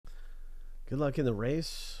Good luck in the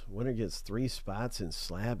race. Winner gets 3 spots in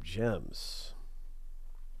Slabbed Gems.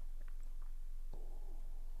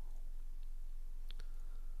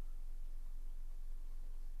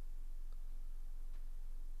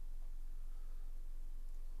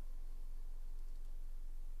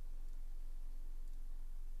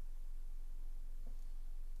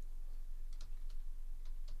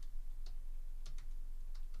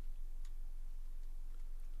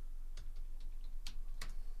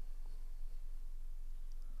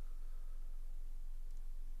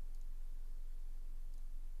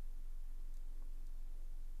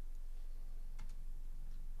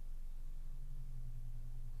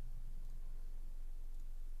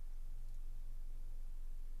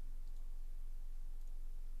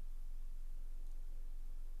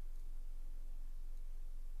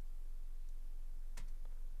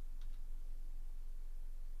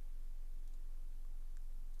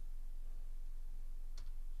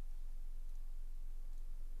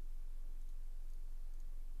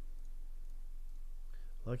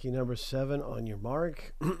 Lucky number 7 on your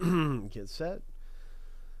mark. Get set.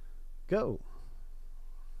 Go.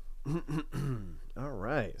 All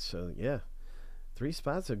right. So, yeah. 3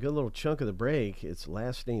 spots, a good little chunk of the break. It's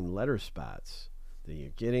last name letter spots that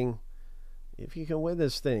you're getting. If you can win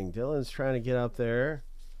this thing. Dylan's trying to get up there.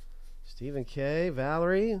 Stephen K.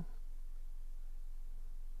 Valerie.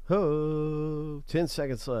 Ho. 10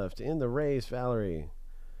 seconds left in the race, Valerie.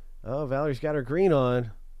 Oh, Valerie's got her green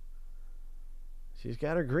on. She's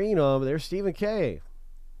got her green on, but there's Stephen K.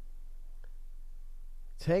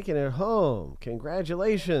 Taking it home.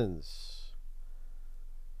 Congratulations.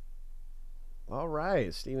 All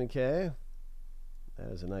right, Stephen K.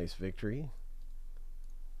 That is a nice victory.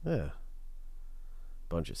 Yeah.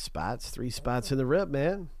 Bunch of spots. 3 spots in the rip,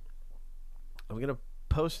 man. I'm going to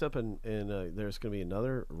post up and there's going to be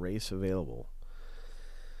another race available.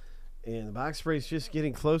 And the box break's just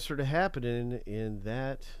getting closer to happening in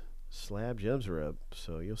that Slabbed Gems rip.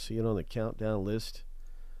 So you'll see it on the countdown list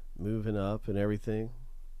moving up and everything.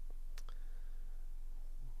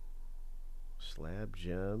 Slabbed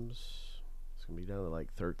Gems. It's going to be down to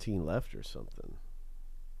like 13 left or something.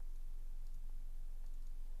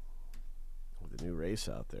 With the new race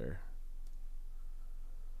out there.